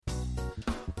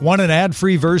Want an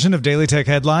ad-free version of Daily Tech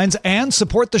Headlines and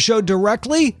support the show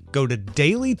directly? Go to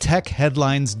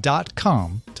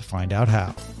dailytechheadlines.com to find out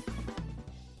how.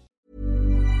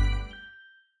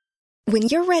 When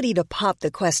you're ready to pop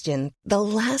the question, the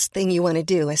last thing you want to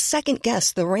do is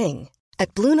second-guess the ring.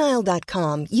 At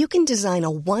BlueNile.com, you can design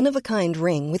a one-of-a-kind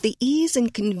ring with the ease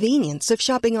and convenience of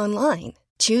shopping online.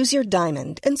 Choose your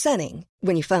diamond and setting.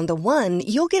 When you find the one,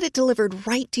 you'll get it delivered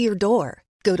right to your door.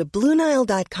 Go to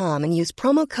BlueNile.com and use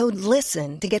promo code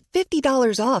LISTEN to get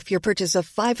 $50 off your purchase of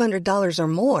 $500 or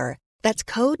more. That's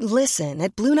code LISTEN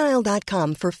at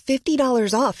BlueNile.com for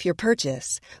 $50 off your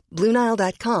purchase.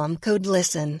 BlueNile.com, code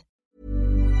LISTEN.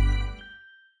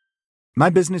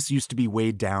 My business used to be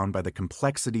weighed down by the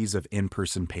complexities of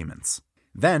in-person payments.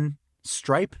 Then,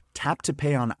 Stripe Tap to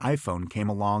Pay on iPhone came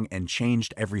along and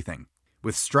changed everything.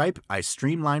 With Stripe, I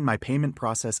streamlined my payment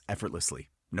process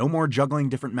effortlessly. No more juggling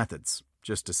different methods.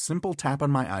 Just a simple tap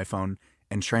on my iPhone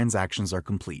and transactions are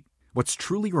complete. What's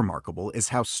truly remarkable is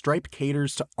how Stripe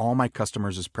caters to all my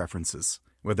customers' preferences.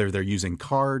 Whether they're using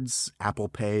cards, Apple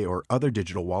Pay, or other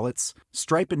digital wallets,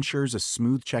 Stripe ensures a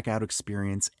smooth checkout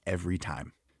experience every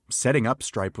time. Setting up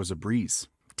Stripe was a breeze,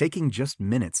 taking just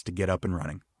minutes to get up and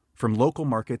running. From local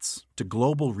markets to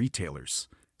global retailers,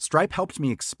 Stripe helped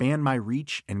me expand my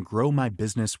reach and grow my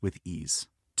business with ease.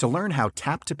 To learn how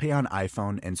Tap to Pay on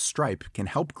iPhone and Stripe can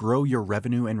help grow your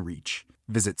revenue and reach,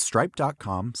 visit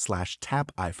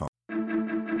stripe.com/tapiphone.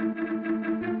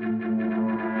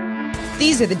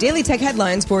 These are the Daily Tech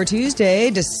Headlines for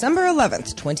Tuesday, December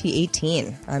 11th,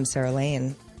 2018. I'm Sarah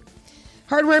Lane.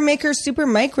 Hardware maker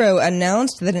Supermicro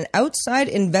announced that an outside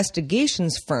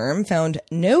investigations firm found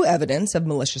no evidence of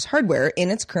malicious hardware in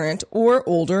its current or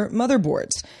older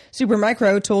motherboards.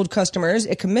 Supermicro told customers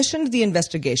it commissioned the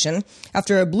investigation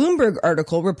after a Bloomberg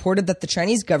article reported that the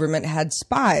Chinese government had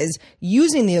spies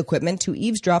using the equipment to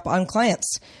eavesdrop on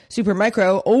clients.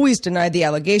 Supermicro always denied the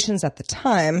allegations at the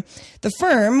time. The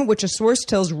firm, which a source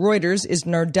tells Reuters is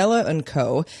Nardella &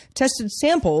 Co., tested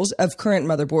samples of current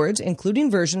motherboards, including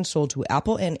versions sold to Apple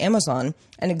and Amazon,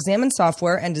 and examined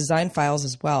software and design files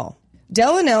as well.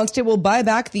 Dell announced it will buy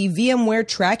back the VMware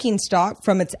tracking stock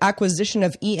from its acquisition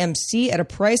of EMC at a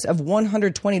price of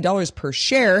 $120 per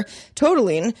share,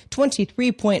 totaling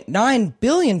 $23.9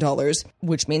 billion,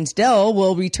 which means Dell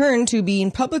will return to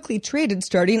being publicly traded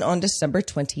starting on December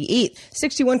 28th.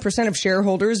 61% of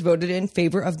shareholders voted in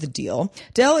favor of the deal.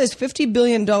 Dell is $50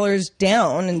 billion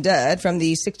down in debt from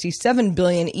the $67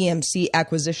 billion EMC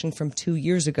acquisition from 2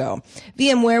 years ago.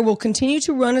 VMware will continue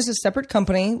to run as a separate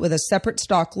company with a separate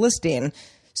stock listing.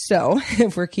 So,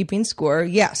 if we're keeping score,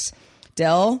 yes,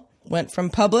 Dell went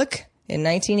from public in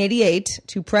 1988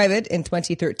 to private in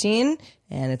 2013,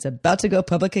 and it's about to go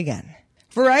public again.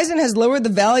 Verizon has lowered the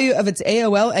value of its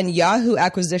AOL and Yahoo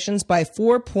acquisitions by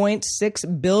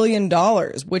 $4.6 billion,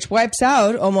 which wipes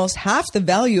out almost half the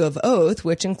value of Oath,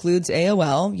 which includes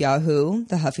AOL, Yahoo,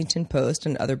 the Huffington Post,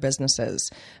 and other businesses.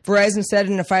 Verizon said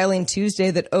in a filing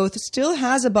Tuesday that Oath still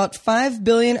has about $5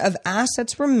 billion of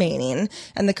assets remaining,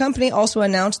 and the company also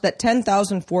announced that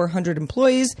 10,400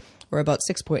 employees, or about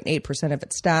 6.8% of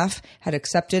its staff, had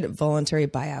accepted voluntary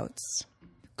buyouts.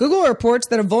 Google reports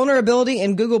that a vulnerability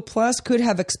in Google Plus could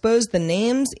have exposed the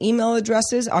names, email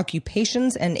addresses,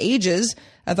 occupations, and ages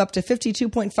of up to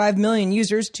 52.5 million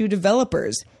users to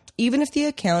developers, even if the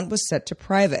account was set to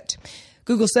private.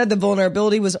 Google said the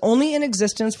vulnerability was only in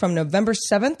existence from November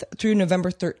 7th through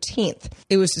November 13th.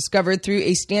 It was discovered through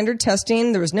a standard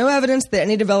testing. There was no evidence that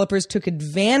any developers took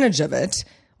advantage of it,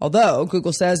 although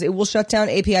Google says it will shut down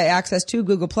API access to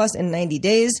Google Plus in 90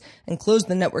 days and close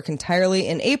the network entirely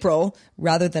in April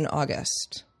rather than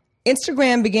August.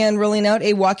 Instagram began rolling out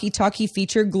a walkie-talkie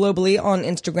feature globally on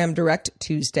Instagram Direct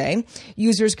Tuesday.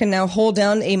 Users can now hold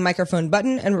down a microphone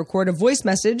button and record a voice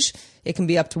message. It can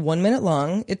be up to 1 minute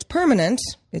long. It's permanent.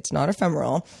 It's not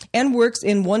ephemeral, and works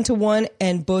in one-to-one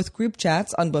and both group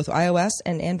chats on both iOS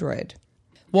and Android.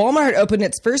 Walmart opened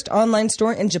its first online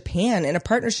store in Japan in a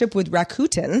partnership with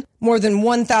Rakuten. More than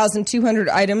 1,200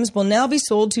 items will now be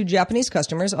sold to Japanese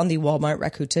customers on the Walmart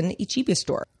Rakuten Ichiba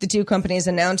store. The two companies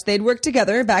announced they'd worked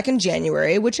together back in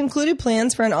January, which included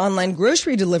plans for an online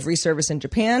grocery delivery service in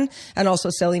Japan and also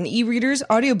selling e-readers,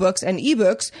 audiobooks, and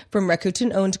e-books from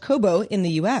Rakuten-owned Kobo in the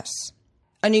U.S.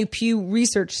 A new Pew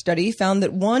Research study found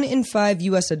that 1 in 5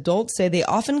 U.S. adults say they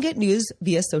often get news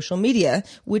via social media,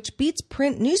 which beats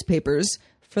print newspapers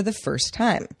for the first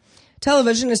time.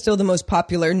 Television is still the most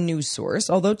popular news source,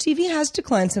 although TV has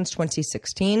declined since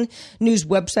 2016. News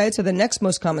websites are the next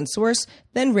most common source,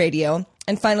 then radio,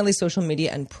 And finally, social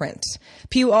media and print.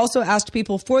 Pew also asked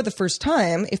people for the first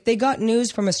time if they got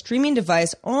news from a streaming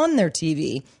device on their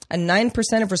TV, and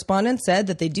 9% of respondents said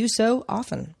that they do so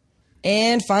often.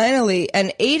 And finally,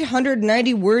 an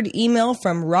 890-word email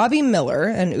from Robbie Miller,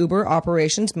 an Uber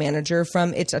operations manager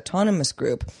from its autonomous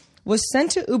group, was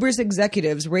sent to Uber's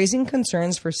executives raising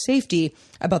concerns for safety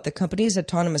about the company's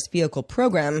autonomous vehicle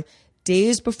program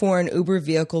days before an Uber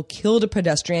vehicle killed a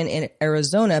pedestrian in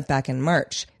Arizona back in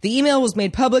March. The email was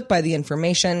made public by The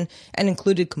Information and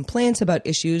included complaints about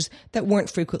issues that weren't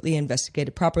frequently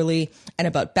investigated properly and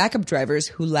about backup drivers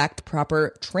who lacked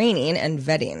proper training and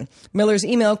vetting. Miller's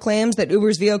email claims that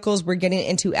Uber's vehicles were getting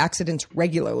into accidents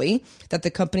regularly, that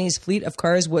the company's fleet of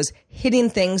cars was hitting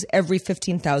things every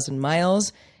 15,000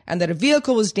 miles, and that a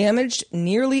vehicle was damaged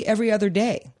nearly every other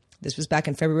day. This was back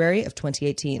in February of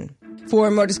 2018. For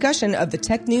more discussion of the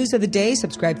tech news of the day,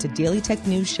 subscribe to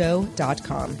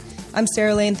dailytechnewsshow.com. I'm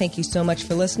Sarah Lane. Thank you so much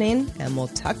for listening, and we'll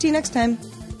talk to you next time.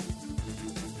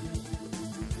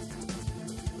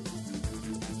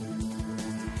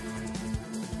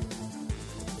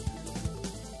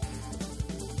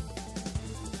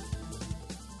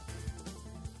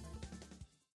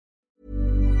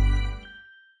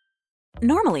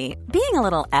 Normally, being a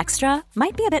little extra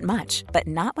might be a bit much, but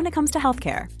not when it comes to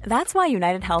healthcare. That's why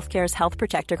United Healthcare's Health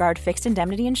Protector Guard fixed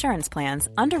indemnity insurance plans,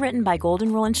 underwritten by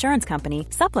Golden Rule Insurance Company,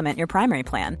 supplement your primary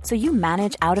plan so you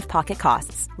manage out-of-pocket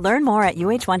costs. Learn more at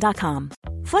uh1.com.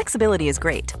 Flexibility is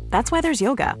great. That's why there's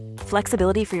yoga.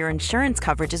 Flexibility for your insurance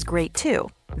coverage is great too.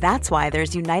 That's why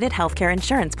there's United Healthcare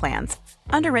Insurance Plans.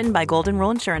 Underwritten by Golden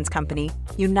Rule Insurance Company,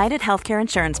 United Healthcare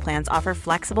Insurance Plans offer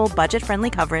flexible, budget-friendly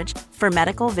coverage for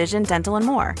medical, vision, dental, and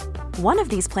more. One of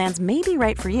these plans may be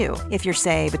right for you if you're,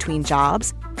 say, between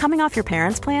jobs, coming off your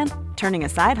parents' plan, turning a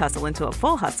side hustle into a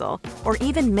full hustle, or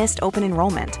even missed open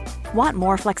enrollment. Want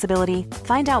more flexibility?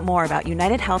 Find out more about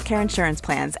United Healthcare Insurance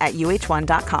Plans at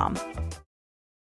uh1.com.